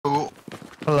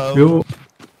Hello. Yo.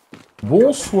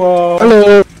 Bonsoir.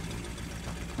 Hello.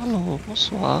 Hallo,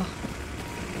 bonsoir.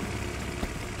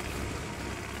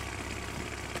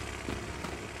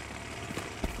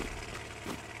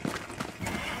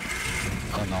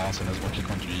 Oh non, c'est Nasbro qui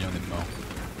conduit, on est mort.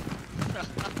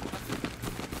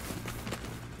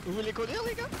 Vous voulez conduire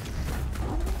les gars?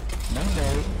 No,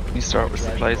 no. You start with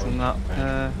supplies in that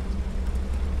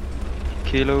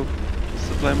kilo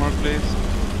supply mark, please.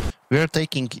 We are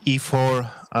taking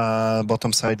E4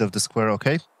 bottom side of the square,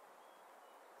 okay?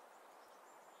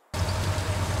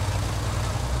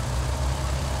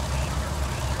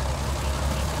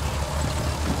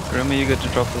 Grimmy, you get to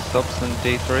drop the subs in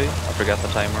D3. I forget the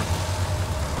timer.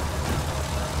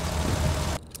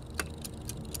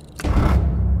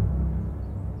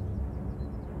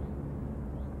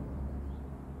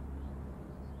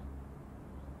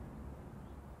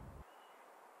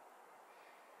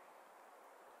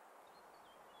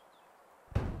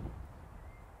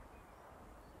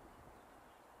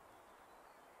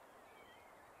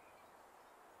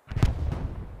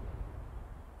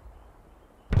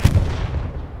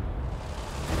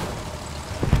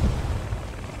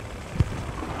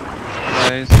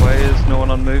 Guys, why is no one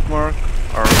on move mark?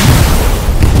 Or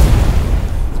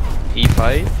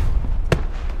E5?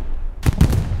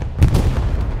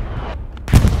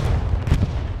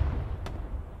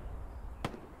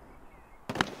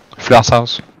 Flair's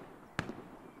house.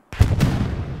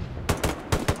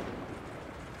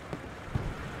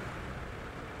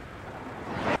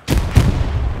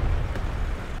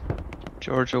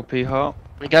 George OP hot.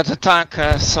 We got a tank,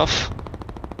 Sof.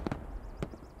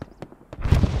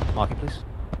 Mark it, please.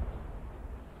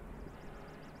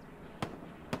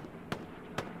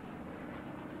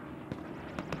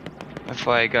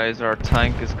 FYI guys, our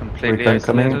tank is completely Return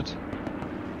coming. isolated.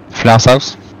 Flair's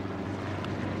house.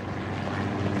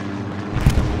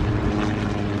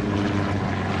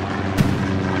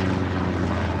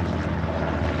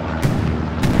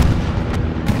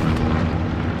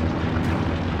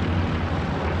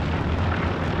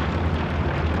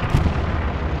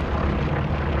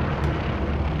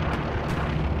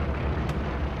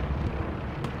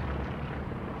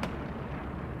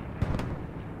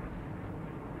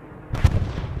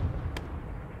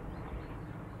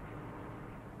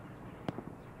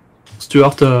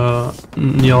 Stuart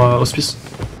near hospice.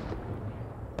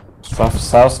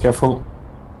 South, careful.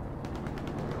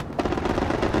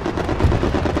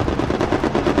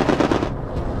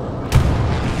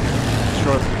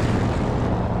 Destroyed.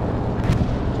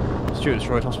 Stuart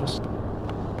destroyed hospice.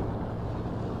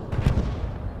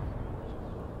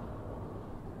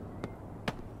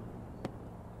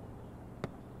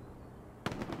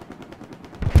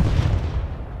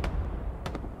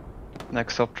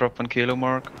 Next up drop on kilo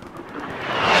mark.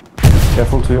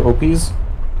 Careful to your OPs.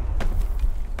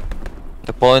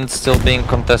 The point's still being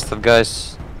contested,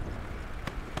 guys.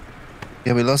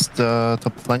 Yeah, we lost the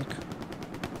top flank.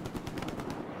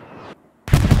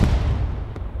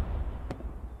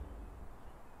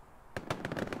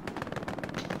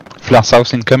 Flair's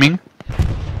house incoming.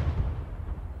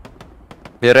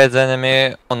 We read the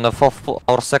enemy on the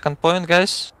our second point,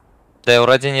 guys. They're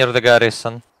already near the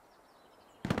garrison.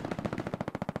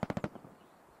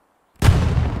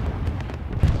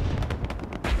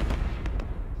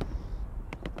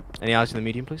 Any eyes in the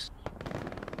medium, please?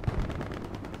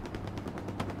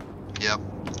 Yep.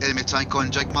 Enemy tank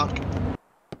on Jake Mark.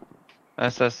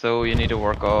 SSO, you need to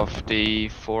work off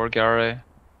D4 Gary.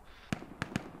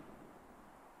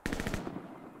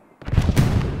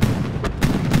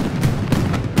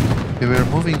 Yeah, we are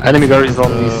moving. Enemy guard is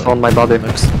on my body.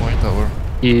 Next point over.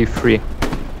 E3.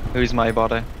 Who's my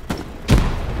body?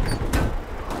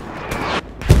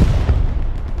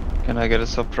 Can I get a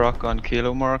sub truck on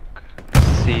kilo mark?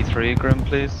 C3 Grim,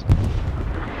 please.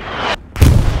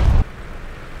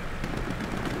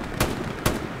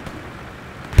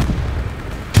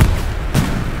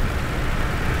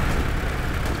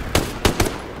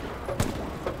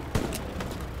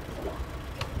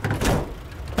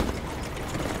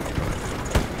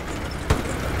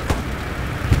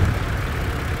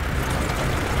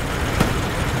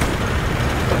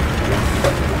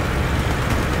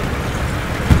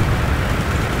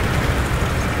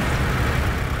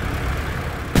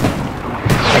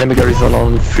 Enemy garrison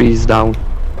on freeze down.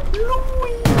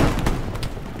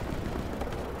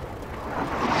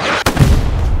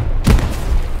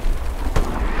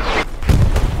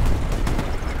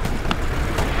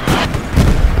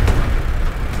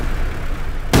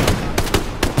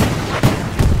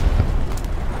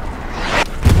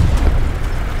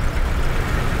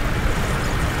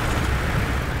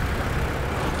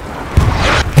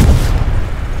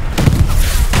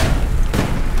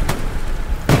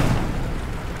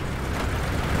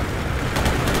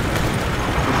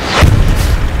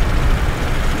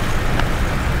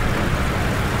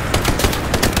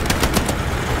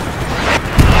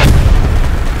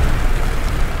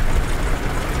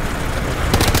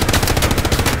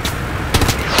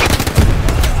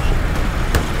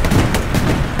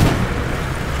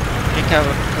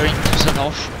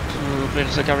 north to build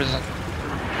the garrison.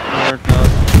 North,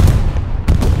 north.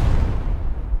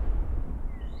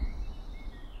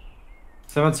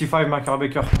 75, Marker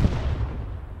Baker.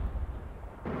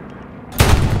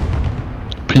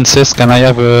 Princess, can I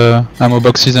have ammo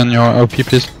boxes on your OP,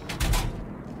 please?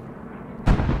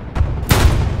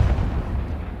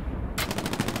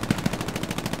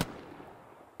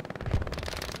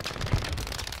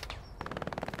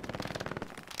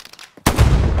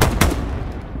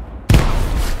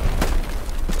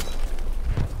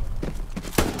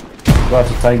 Go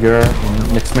after Tiger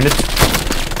in next minute.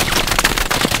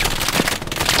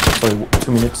 Sorry,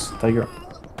 2 minutes, Tiger.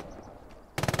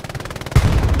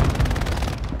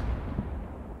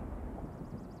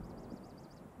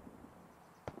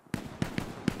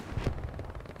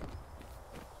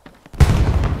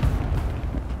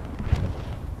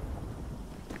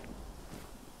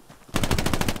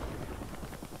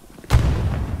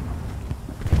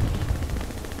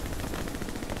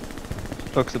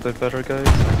 Looks a bit better, guys.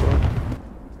 Nice work.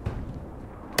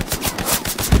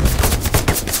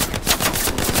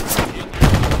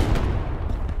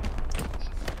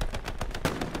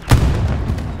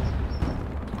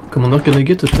 Commander, can I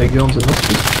get a Tiger on the north,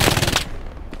 please?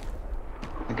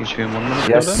 I can shoot in 1 minute.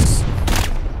 Yes.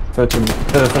 30 seconds.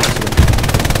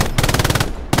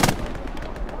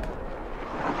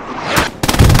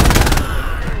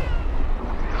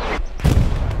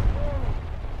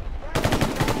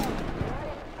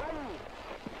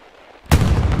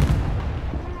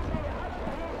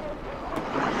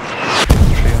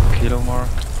 Kilo mark.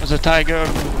 The Tiger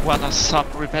one of some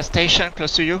repair station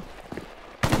close to you.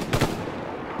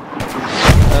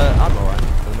 I'm alright.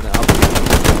 For the minute,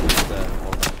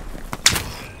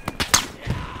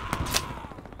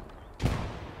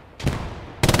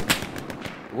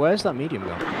 Where's that medium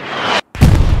gone?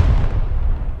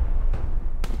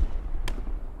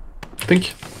 Pink.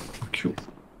 Fuck you.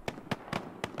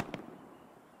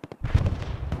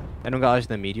 Anyone got eyes on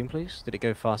the medium, please? Did it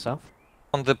go far south?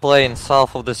 On the plain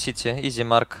south of the city, easy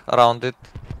mark around it.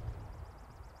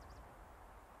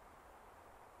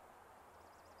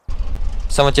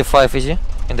 75 easy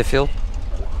in the field.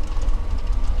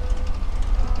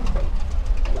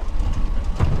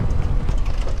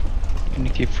 Can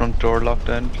you keep front door locked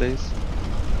down, please?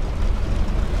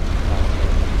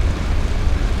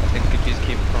 I think could you just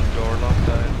keep front door locked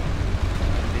down?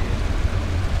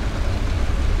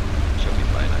 Should be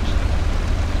fine, actually.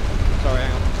 Sorry,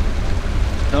 hang on.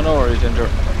 No worries, Ginger.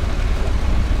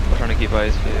 We're trying to keep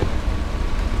eyes for you.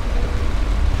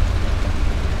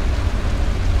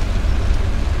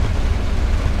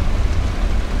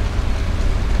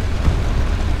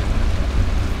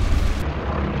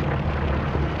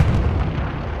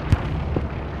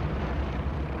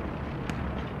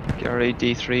 Gary,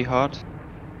 D3 hot.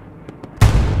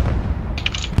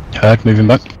 Alright, moving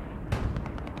back.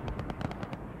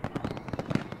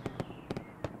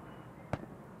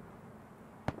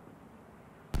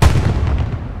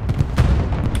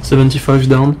 $75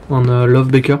 down on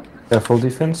Love Baker. Careful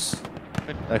defense.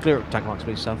 Clear up tank marks,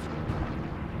 please, south.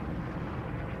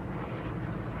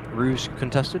 Ruse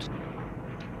contested.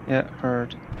 Yeah,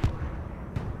 heard.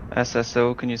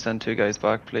 SSO, can you send 2 guys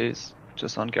back, please?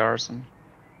 Just on garrison.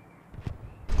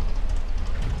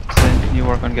 Sam, can you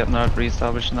work on getting that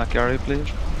re-established in that Gary, please?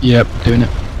 Yep, doing it.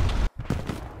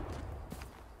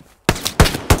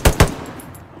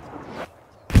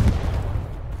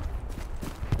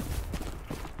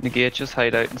 Negate, just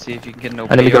hide out and see if you can get an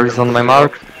OP. Enemy guard is on my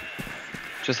mark.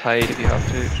 Just hide if you have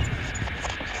to.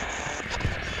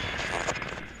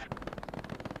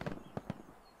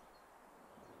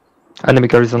 Enemy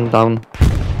garrison down.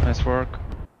 Nice work.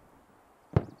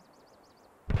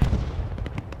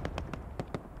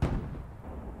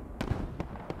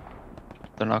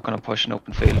 They're not going to push an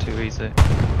open field too easy.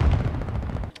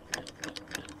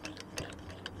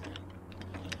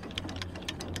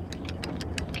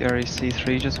 Gary,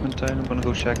 C3 just went down. I'm going to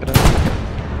go check it out.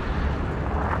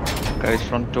 Guys,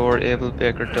 front door, Able,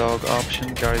 Baker, Dog,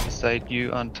 option. Gary beside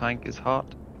you and tank is hot.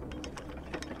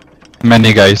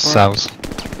 Many guys south.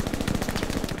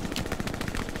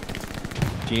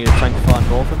 Do you need a tank far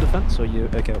north of defense, or are you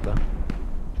okay up there?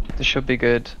 This should be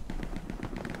good.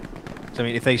 So I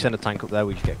mean, if they send a tank up there,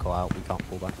 we just get caught out. We can't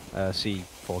pull back.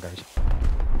 C4 guys.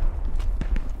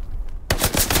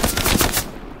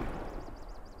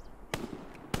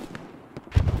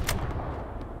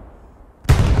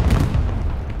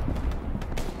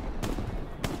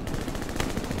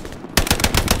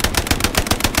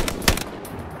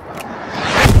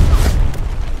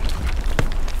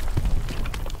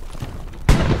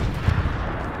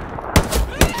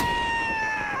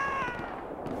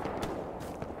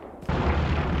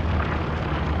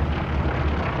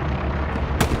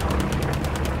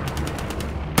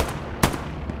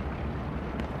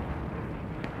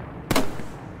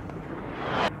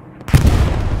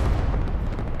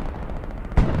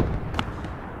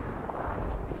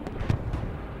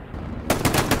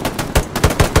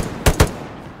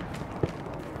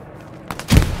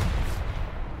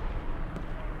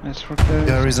 Nice work, guys.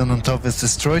 Garrison on top is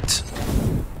destroyed.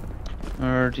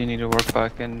 Or do you need to work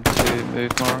back into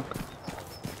move mark?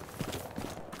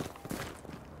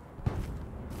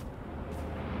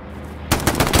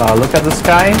 Look at the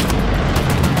sky.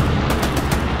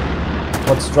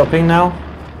 What's dropping now?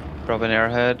 Grab an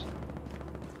airhead.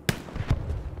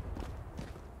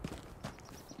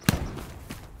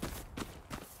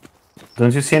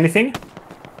 Don't you see anything?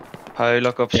 How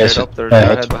look up, Yes, straight up, there's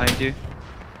airhead. airhead behind you.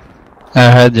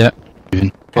 Ahead, yeah.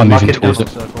 I'm mark moving it towards down.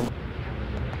 it. Circle.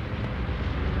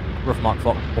 Rough mark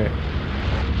clock. Okay.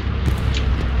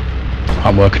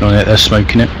 I'm working on it, they're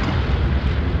smoking it. I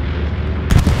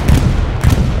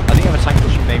think I have a tank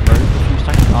pushing main road. Use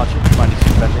tank Archer. Might need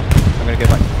some defending. I'm gonna go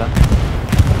back to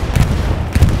defend.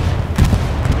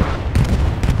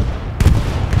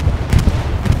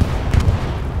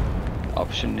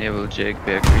 Option enable Jake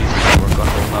bakeries to work on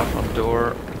holding that front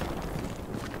door.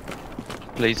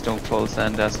 Please don't full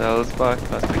send SLs back.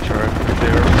 Let's make sure everything's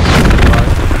clear.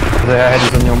 The airhead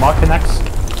is on your mark, Next.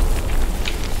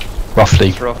 Roughly.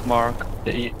 It's rough mark.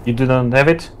 You didn't have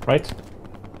it, right?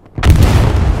 We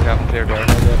haven't cleared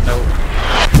airhead yet. No.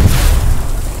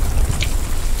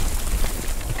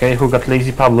 Okay, who got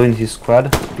Lazy Pablo in his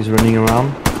squad? He's running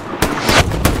around.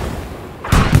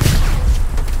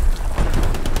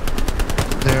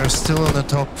 They are still on the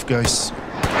top, guys.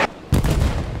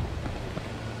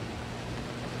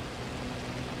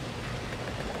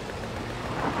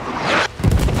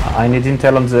 I need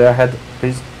intel on the airhead,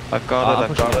 please. I've got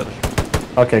it, I've got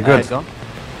it. Okay, good. Gone.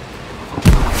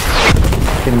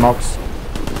 Kill marks.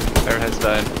 Airhead's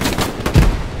down.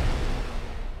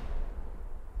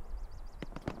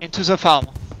 Into the farm.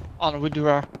 On with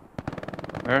the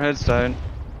Airhead's down.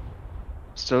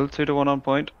 Still 2-1 on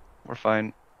point. We're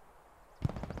fine.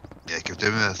 Yeah, give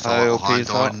them a IOP thought is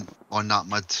hand on that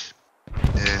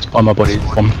mid. On my body,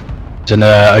 squad. bomb. It's an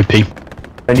OP.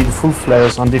 I need full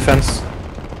flares on defense.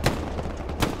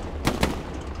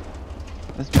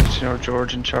 Let's make sure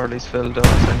George and Charlie's filled up.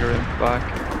 Send your imp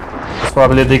back. It's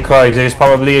probably a decoy. There is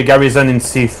probably a garrison in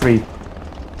C3.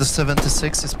 The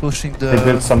 76 is pushing They built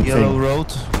the something. yellow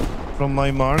road from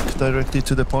my mark directly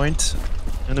to the point,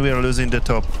 and we are losing the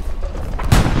top.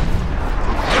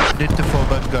 Need to fall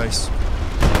back, guys.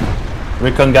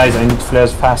 Recon guys, I need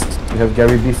flares fast. You have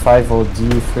Gary B5 or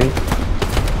D3?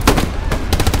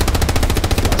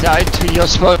 Yeah, to your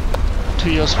spot. To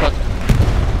your spot.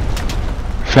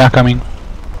 Flare coming.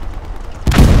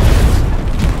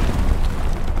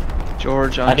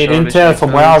 George and I need Charlie intel should from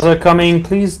be where are filled. they coming?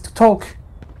 Please talk.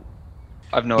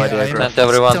 I've no Yeah, idea, I'm Griff. Send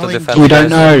everyone to telling- defend. We don't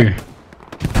guys. know.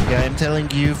 Yeah, I'm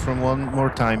telling you from one more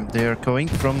time. They are going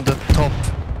from the top,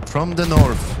 from the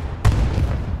north.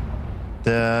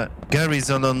 The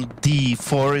garrison on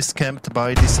D4 is camped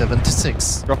by the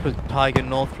 76. Drop a Tiger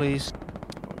north, please.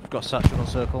 We've got Satchel on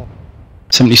circle.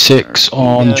 76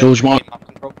 on George Mark. Map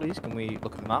control, please. Can we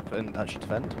look at the map and actually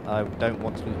defend? I don't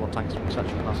want to lose more tanks from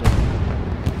Satchel on our circle.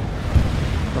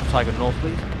 Drop Tiger north,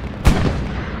 please.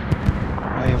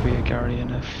 Why are we a Guardian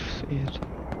if it?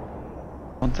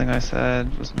 One thing I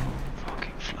said was no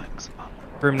fucking flanks.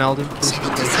 Grim Nalden, please.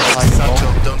 76 Tiger north.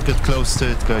 Satchel, don't get close to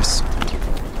it, guys.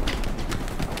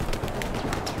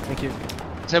 Thank you.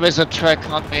 There is a track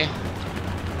on me.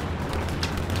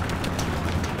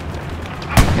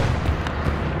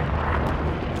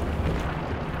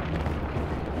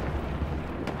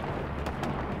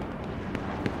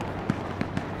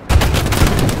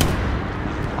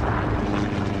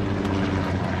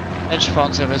 Edge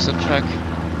front, there is a track.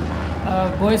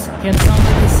 Boys, can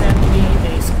somebody send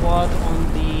me a squad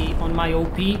on my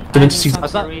OP? I'm in some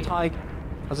Has that terrain. Tiger?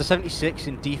 Has the 76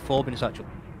 in D4 been Satchel?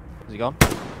 Has he gone?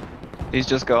 He's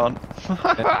just gone.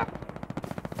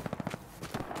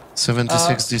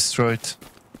 76 destroyed.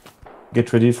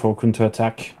 Get ready for counter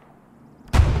attack.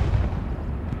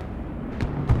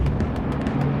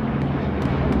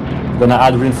 Gonna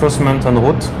add reinforcement en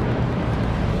route.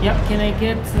 Yeah, can I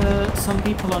get some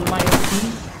people on my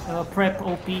OP? Prep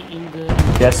OP in the...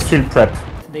 Yes, field prep.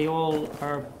 They all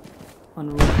are en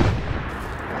route.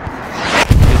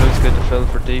 He looks good to fill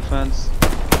for defense.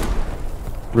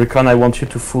 Recon, I want you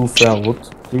to full flare route,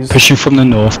 please. Pushing from the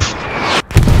north.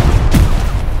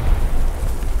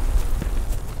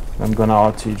 I'm gonna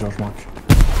RT, George Mark.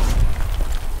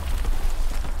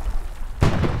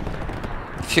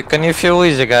 Can you feel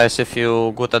easy, guys, if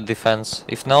you good at defense?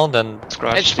 If no, then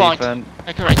Scratch Edge point. defense.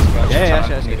 Accurate.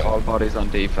 Yeah, Need all bodies on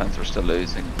defense. We're still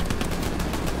losing.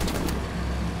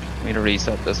 We need to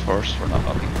reset this first. We're not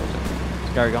looking for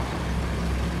it. Gary gone.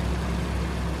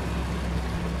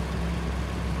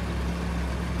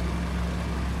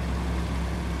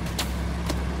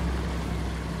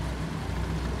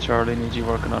 Charlie, need you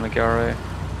working on a Gary.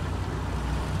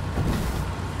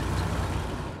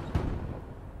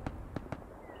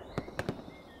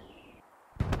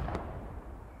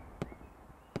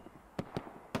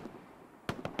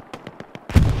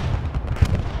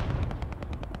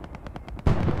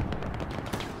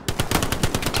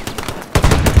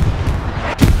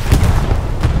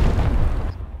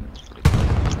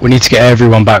 We need to get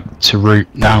everyone back to route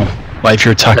now. Like if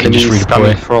you're attacking, just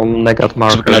redeploy. From negative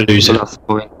marker. We're gonna lose it.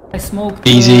 I smoked.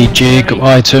 Easy, jig, Gary.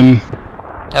 item.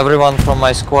 Everyone from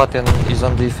my squad is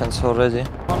on defense already.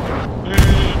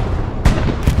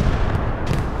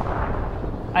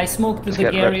 I smoked the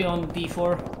get Gary on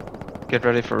D4. Get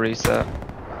ready for reset.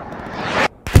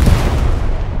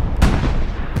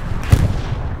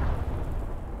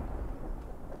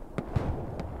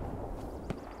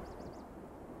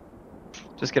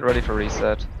 Just get ready for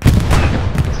reset.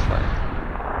 That's fine.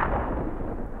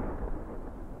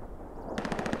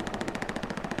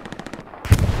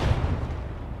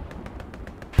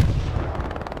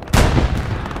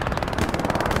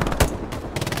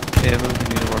 Yeah, move, you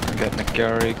need to work on getting a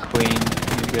Gary. Queen, you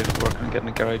need to get working on getting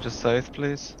a Gary just south,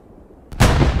 please.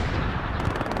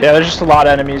 Yeah, there's just a lot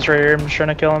of enemies right here. I'm just trying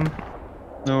to kill them.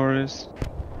 No worries.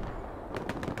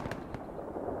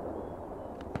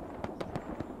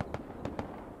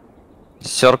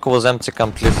 Circle was empty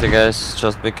completely, guys.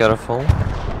 Just be careful.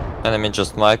 Enemy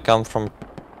just might come from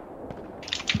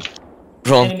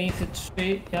front. Enemy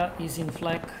infantry, yeah, he's in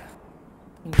flank.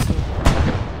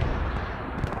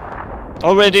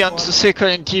 Already on the seeker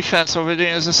in defense, already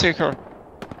in the seeker.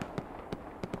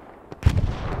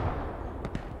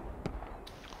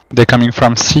 They're coming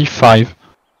from C5.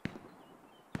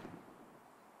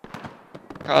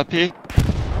 Copy.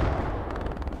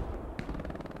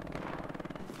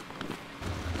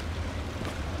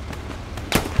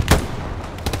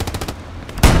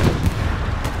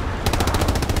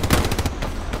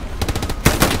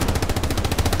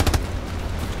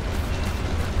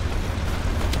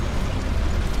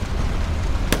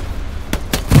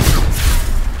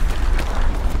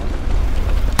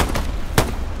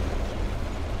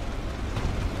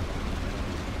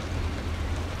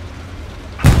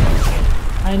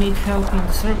 I need help in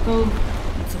the circle.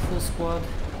 It's a full squad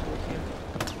over here.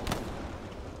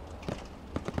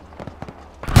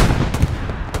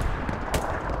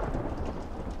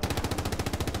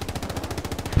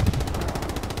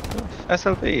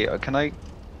 SLB, can I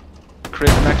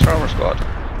create an extra armor squad?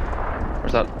 Or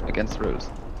is that against the rules?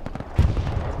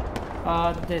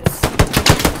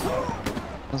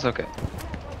 That's okay.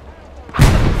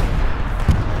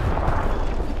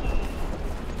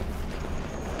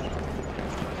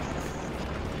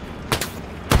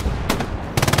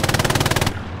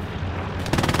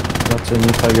 That's a new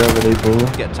tiger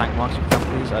available. Get tank marks if you can,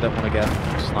 please. I don't want to get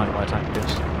sniped by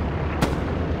tankers.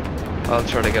 I'll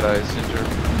try to get out injured.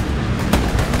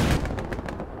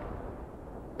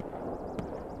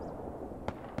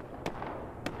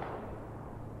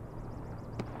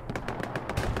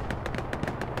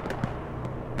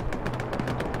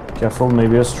 Careful,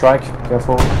 maybe a strike.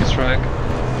 Careful. Strike.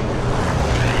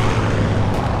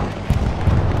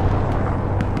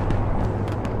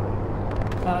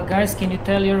 Guys, can you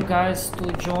tell your guys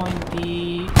to join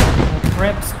the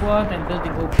prep squad? I'm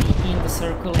building OP in the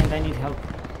circle and I need help.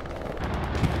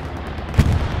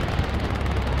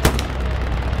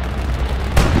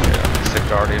 Yeah, sick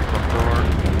guardian front door.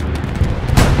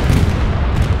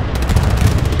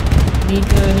 Need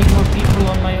more people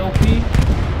on my OP.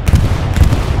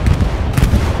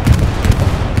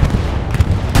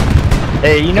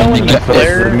 Hey, you know when you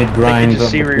flare, mid I grind. can just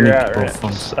see where you're at, right?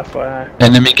 Just FYI.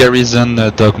 Enemy garrison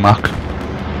dog mark.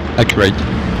 Accurate.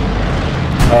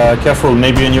 Careful,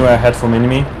 maybe anywhere ahead from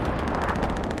enemy.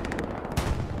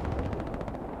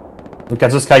 Look at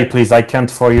the sky, please. I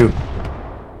can't for you.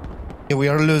 Yeah, we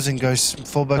are losing, guys.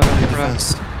 Fall back on the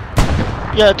defense.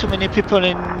 Yeah, too many people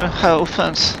in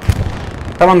offense.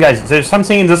 Come on, guys. There's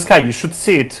something in the sky. You should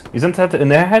see it. Isn't that an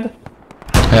airhead?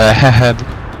 Ahead.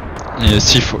 Yeah,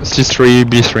 C4, C3,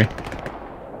 B3.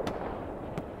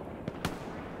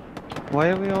 Why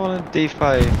are we all in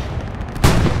D5?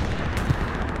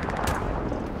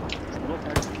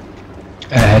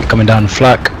 Ahead, coming down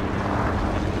flak.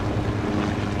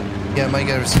 Yeah, my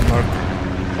garrison mark.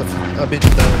 A bit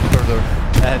further.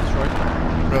 Destroyed.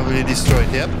 Probably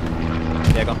destroyed, yep.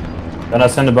 Yeah, go on. Then I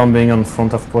send a bombing on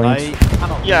front of point. I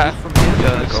cannot Yeah. leave from here.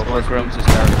 Yeah, because go for it, Grim. this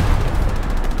area.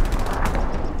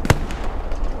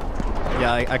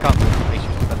 Yeah, I can't move from HQ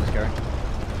to defend this area.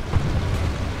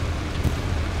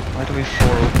 Why do we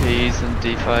 4 OPs in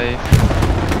D5?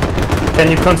 Can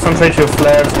you concentrate your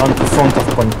flares on the front of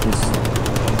point, please?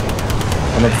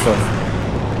 On notre surf.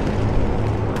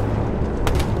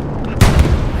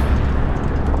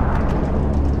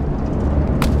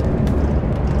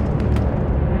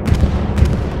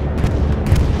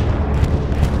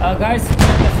 Guys, if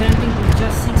you're defending with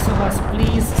just 6 of us,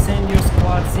 please send your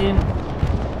squads in.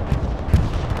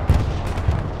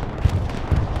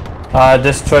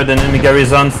 Destroyed an enemy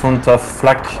garrison in front of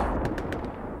flak.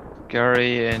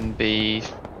 Gary in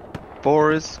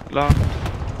B4 is locked.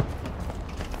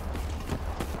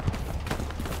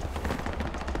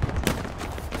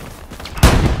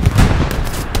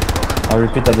 I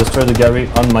repeat, I destroyed the Gary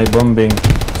on my bombing,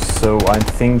 so I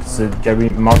think the Gary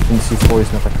marked in C4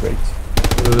 is not accurate.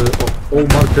 All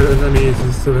marked enemies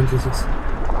is 76.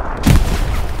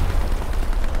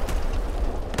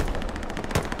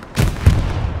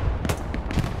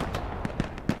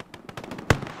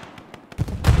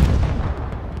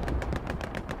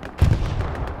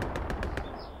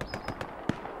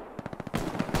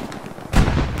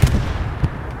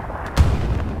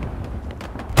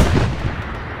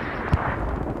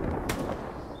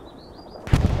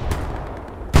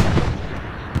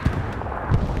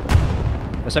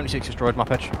 The 76 destroyed my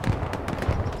pitch.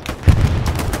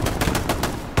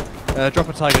 Drop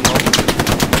a Tiger north.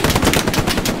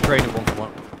 Trade at 1 for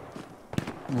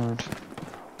 1.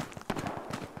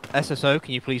 SSO,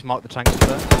 can you please mark the tanks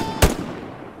there?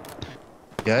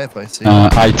 Yeah, if I see.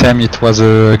 Item, it was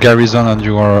a garrison on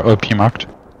your OP marked.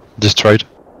 Destroyed.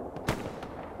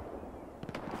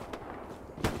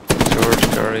 George,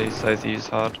 Gary, southeast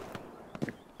hot.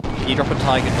 Can you drop a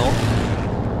Tiger north?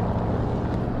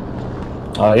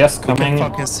 Yes, I coming. can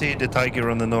fucking see the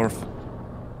tiger on the north.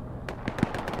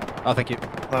 Oh, thank you.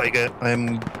 Like,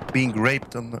 I'm being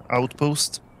raped on the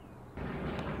outpost.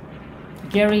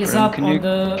 Gary is up Can on you,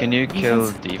 the can you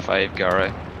kill defense. D5,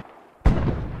 Gary?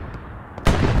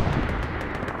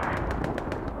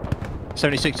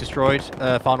 76 destroyed.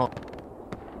 Final.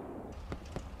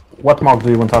 What mark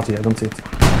do you want out here? I don't see it.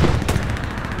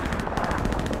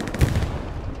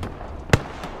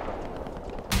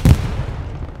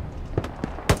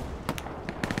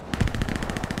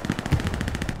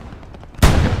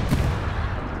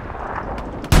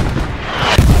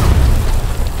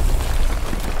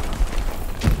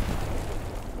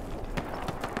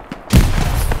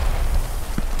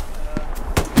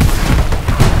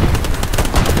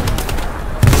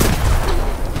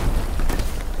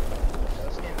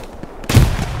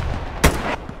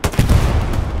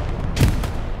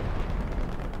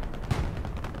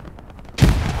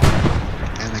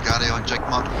 Gary on check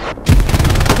mark. E5.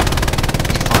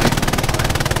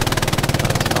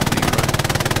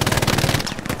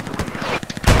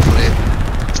 Sorry.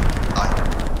 Aye.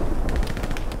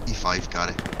 E5,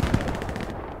 Gary.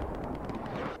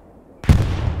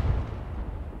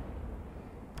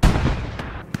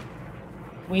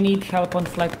 We need help on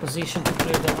flag position to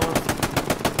clear the north.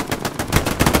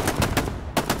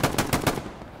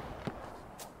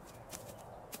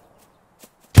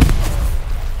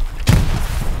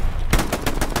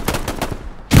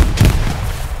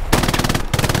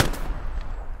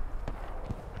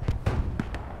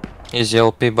 Easy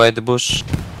LP by the bush.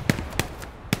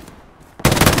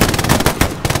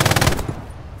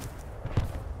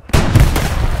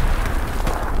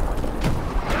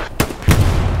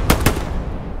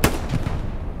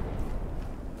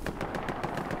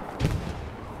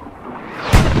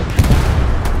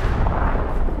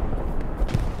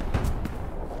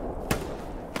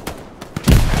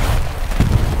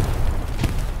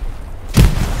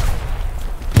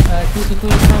 Two to two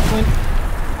is south point.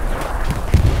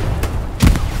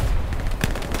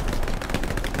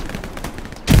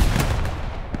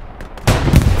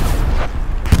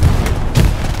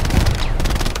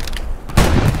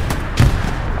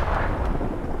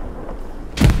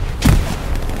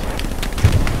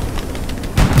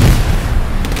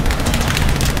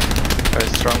 Very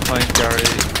strong point, Gary.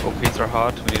 OPs are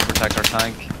hot. We need to protect our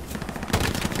tank.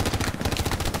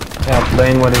 Yeah,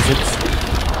 plane, what is it?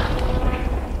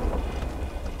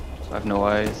 I have no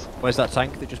eyes. Where's that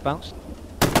tank that just bounced?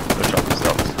 They're dropping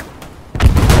stops.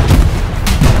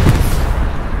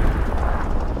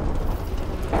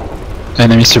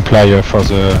 Enemy supplier for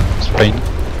the plane.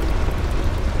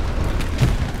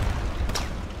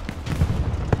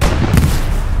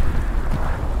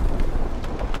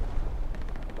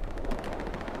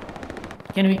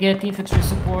 Can we get infantry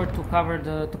support to cover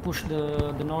to push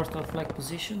the north of flag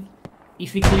position?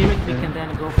 If we clear it, we can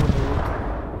then go for the road.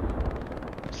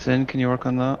 Sin, can you work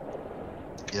on that?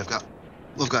 Yeah,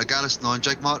 we've got a garrison on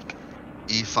check mark.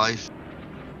 E5.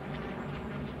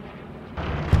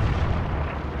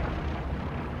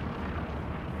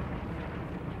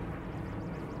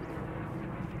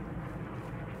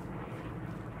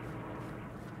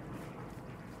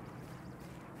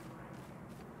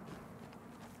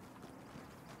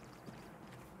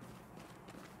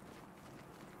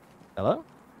 Hello?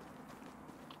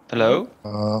 Hello?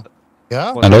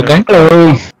 Yeah? Hello, gang.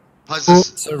 Hello. Has the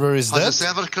Server is dead?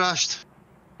 server crashed?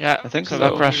 Yeah, I think so.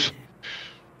 that crash.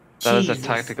 That is a Jesus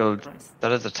tactical. Christ.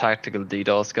 That is a tactical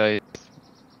DDoS, guys.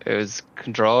 It was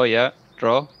can draw, yeah,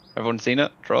 draw. Everyone seen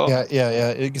it? Draw. Yeah,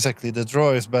 exactly. The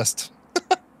draw is best.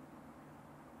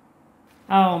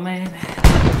 Oh man.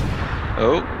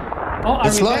 Oh, Oh, are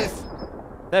It's we live.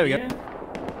 back? There we go. Yeah.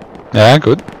 Yeah,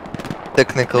 good.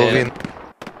 Technical Yeah. win.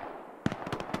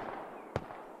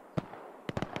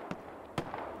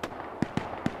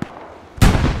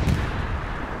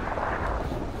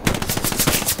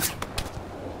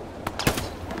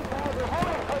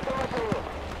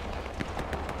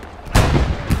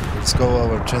 Let's go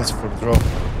our chance for draw.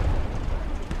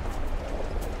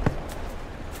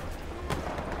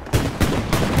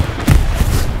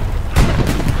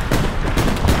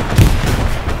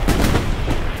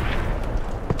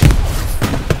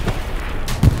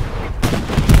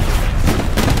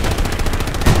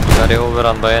 Very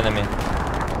overrun by enemy.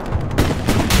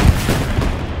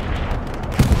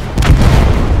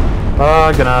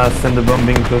 Gonna send the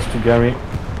bombing close to Gary.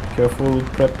 Careful,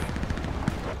 prep.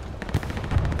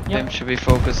 Him should be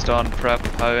focused on prep,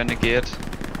 how and negate.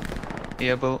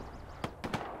 Able.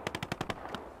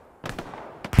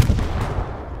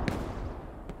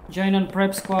 Join on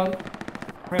prep squad.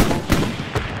 Prep on.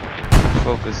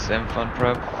 Focus inf on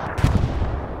prep.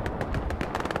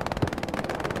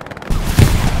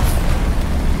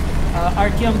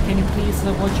 Artyom, can you please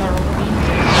watch our OP?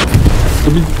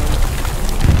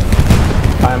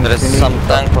 I'm There is some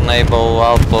tank on able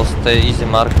outpost, easy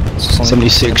mark.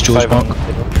 76 George mark.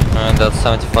 And that's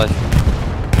 75.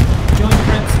 Join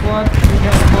prep squad. We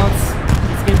have spots.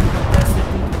 It's getting contested.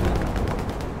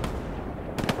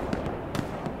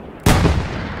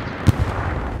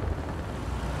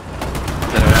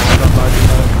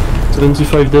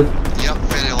 75 dead. Yep,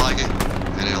 very laggy.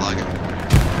 Very laggy.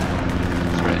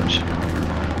 Range.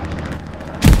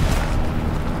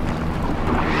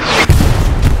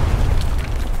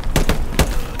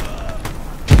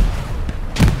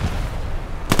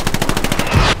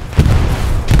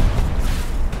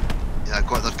 Yeah, I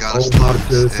got their garage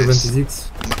down. 76.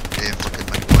 Fucking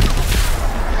big one.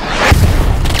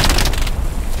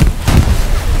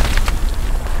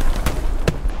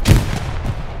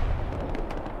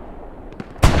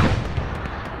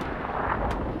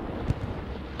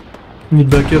 Need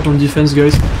backup on defense,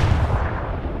 guys.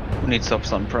 Need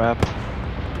subs on prep.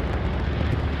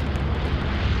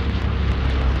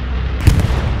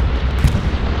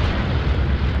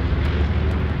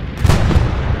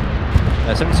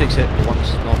 76 hit, but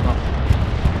one's north map.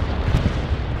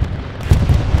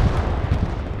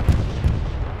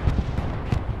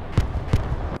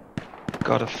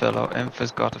 Gotta fill up. Inf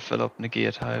has got to fill up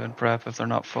negate high and prep if they're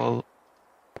not full.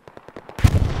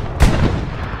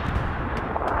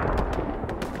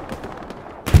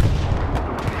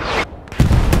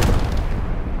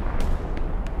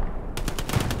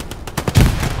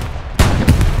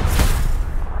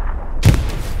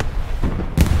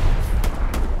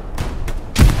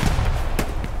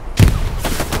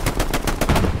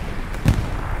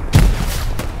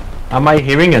 Am I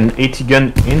hearing an 80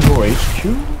 gun indoor HQ?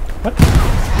 What?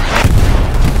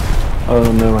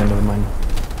 Oh, never mind.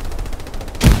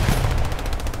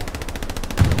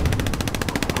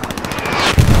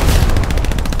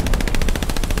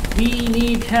 We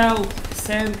need help.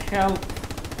 Send help.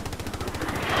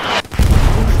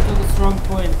 Push to the strong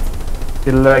point.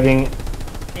 Still lagging.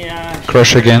 Yeah.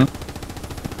 Crush again.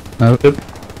 No.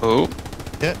 Oh.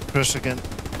 Yeah, crush again.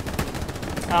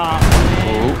 Ah,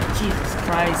 man. Jesus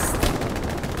Christ.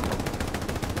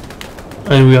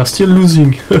 And we are still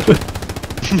losing. Defending.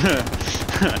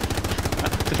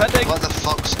 What the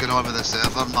fuck's going on with the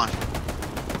server, man?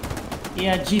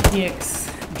 Yeah, GTX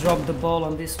dropped the ball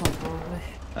on this one probably.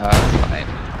 Fine.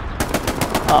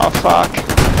 Oh fuck.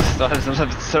 It's not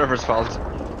the server's fault.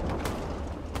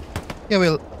 Yeah, we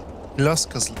lost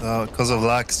because of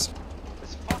lags.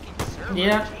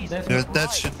 Yeah, definitely.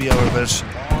 That should be our version.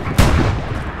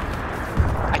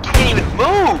 I can't even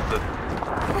move!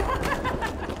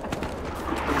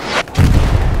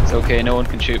 It's okay, no one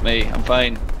can shoot me. I'm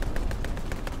fine.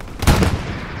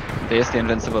 Face the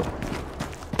invincible.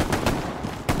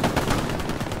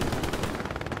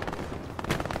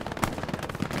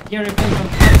 Gary, please on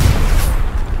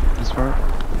That's right.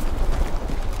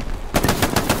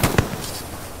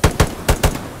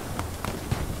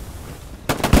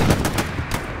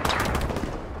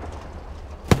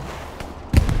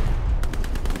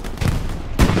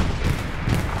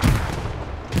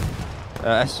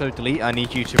 SO delete, I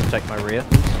need you to protect my rear,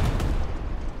 please.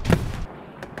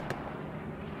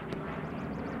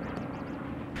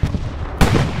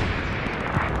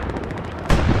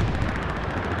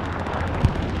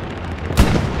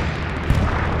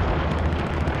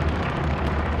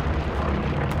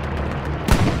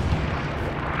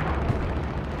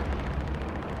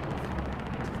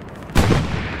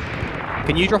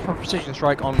 Can you drop a precision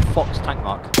strike on Fox tank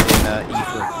mark in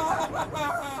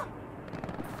E3?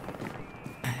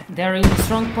 They're in the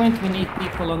strong point. We need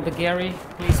people on the Gary.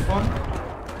 Please spawn.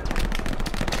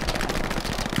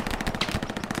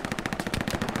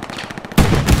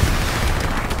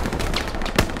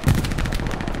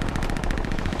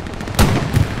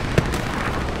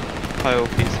 High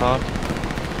OP is hard.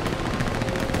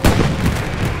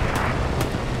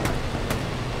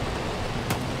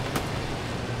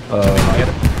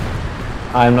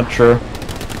 I'm not sure.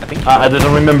 I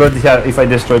don't remember if I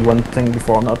destroyed one thing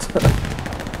before or not.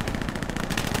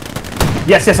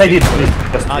 Yes, I did.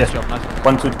 Yes, Nice job, nice job.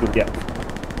 1, 2, 2, yeah.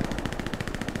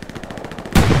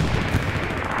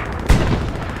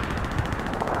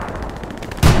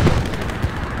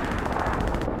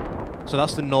 So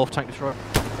that's the north tank destroyer.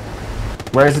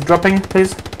 Where is it dropping,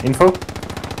 please? Info?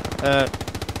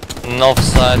 North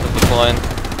side of the point,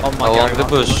 On my along Gary the mark.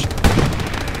 bush.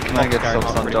 Can I get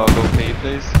subs on dog OP,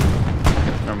 please?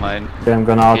 Never mind. Okay, I'm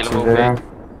gonna out Kilo to OP. there.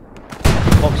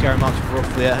 Fox Gary marks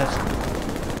roughly ahead.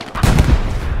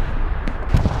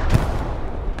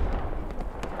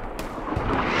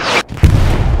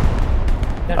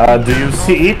 Do you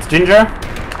see it, Ginger?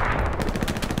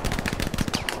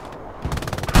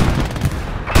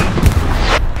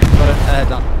 Got it, air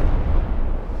done.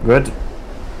 Good.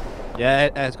 Yeah,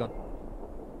 air's gone.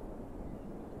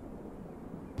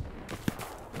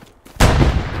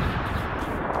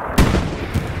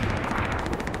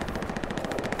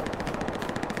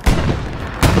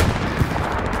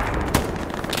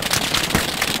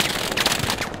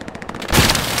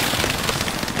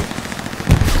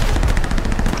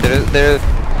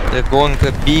 They're going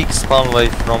a big spawn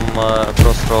wave from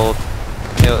crossroad.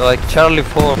 You know, like Charlie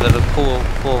 4, they're full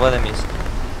of enemies.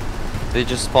 They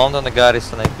just spawned on the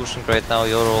garrison and I'm pushing right now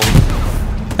your road.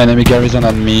 Enemy garrison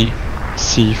on me,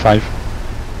 C5.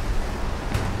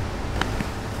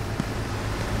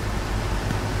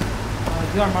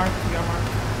 You are marked, you are marked.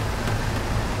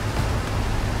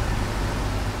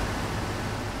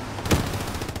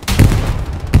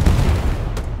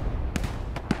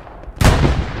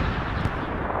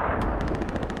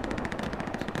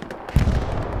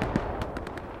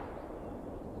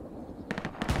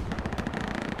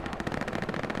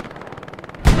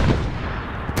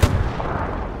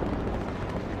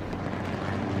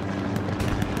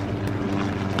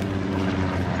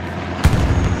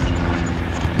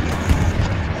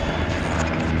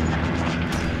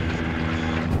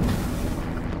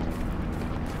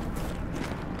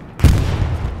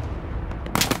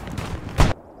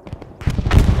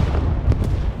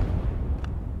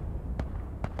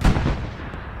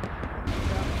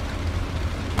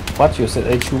 What? You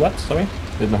said HU what? Sorry?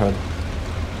 Didn't heard.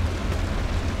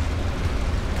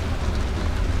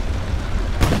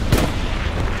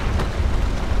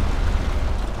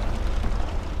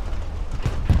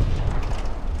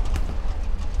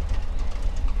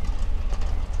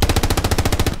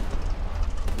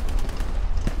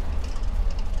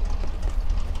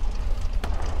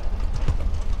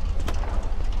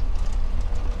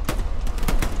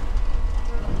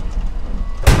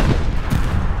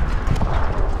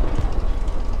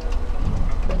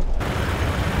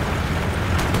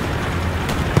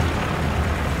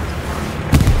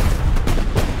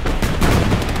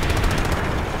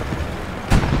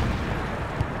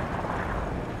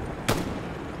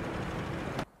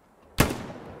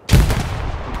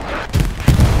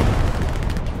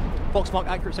 Fox mark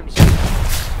accurate 76.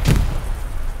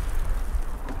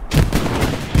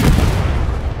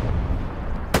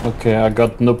 Okay, I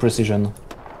got no precision.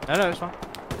 No, it's fine.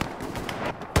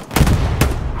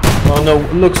 Oh no,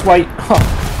 looks white.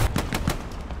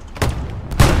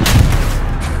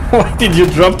 Why did you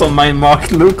drop on my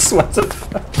mark, Lux? What the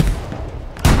fuck?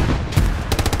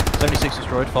 76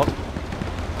 destroyed, Fox.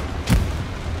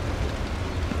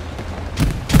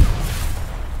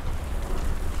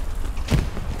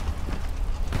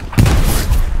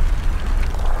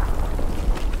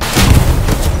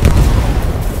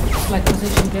 Flight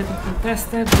position getting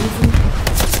contested. Losing.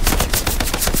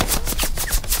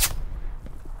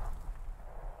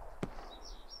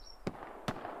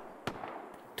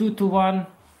 Two to 1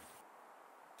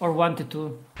 or 1 to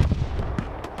 2.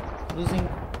 Losing.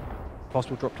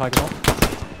 Possible drop Tiger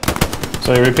North.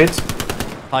 Sorry, repeat?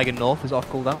 Tiger North is off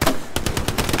cooldown.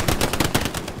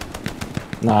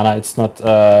 No, it's not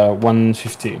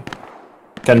 150.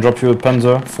 Can drop you a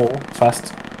Panzer 4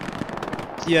 fast.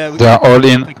 Yeah, They are all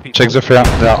in. Check the flare.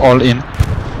 They are all in.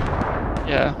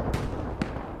 Yeah.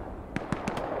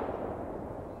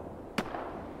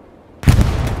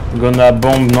 I'm gonna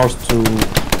bomb north to...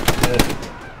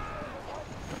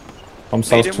 from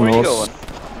south to north.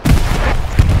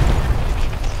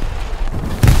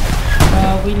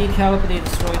 we need help. They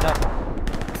destroyed that.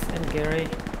 And Gary.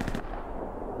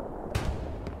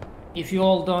 If you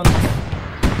all don't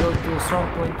go to a strong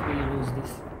point, we lose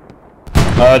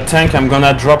this. Tank, I'm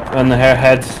gonna drop an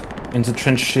airhead in the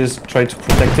trenches, try to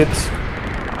protect it.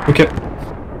 Okay.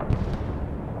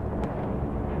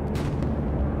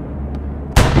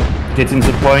 Get in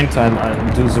the point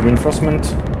and do the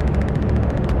reinforcement.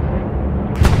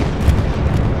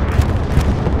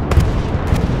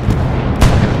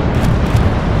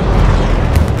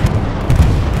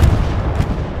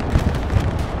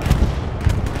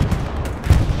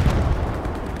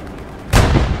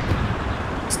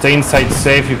 Stay inside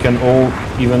safe, you can all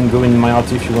even go in my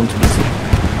RT if you want to be safe.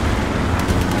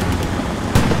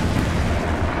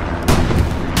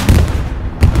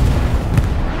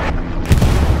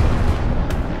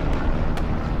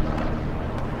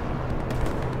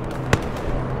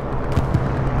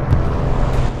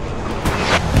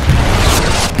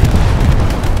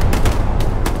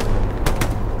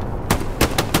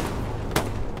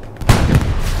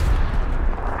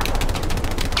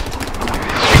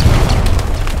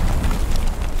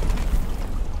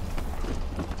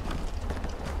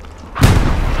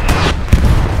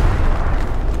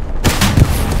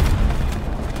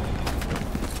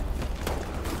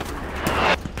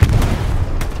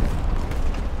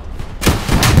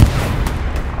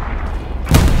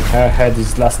 Airhead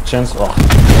is last chance. Oh.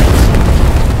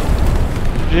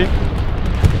 GG.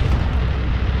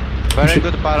 Very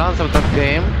good balance of that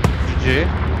game.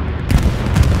 GG.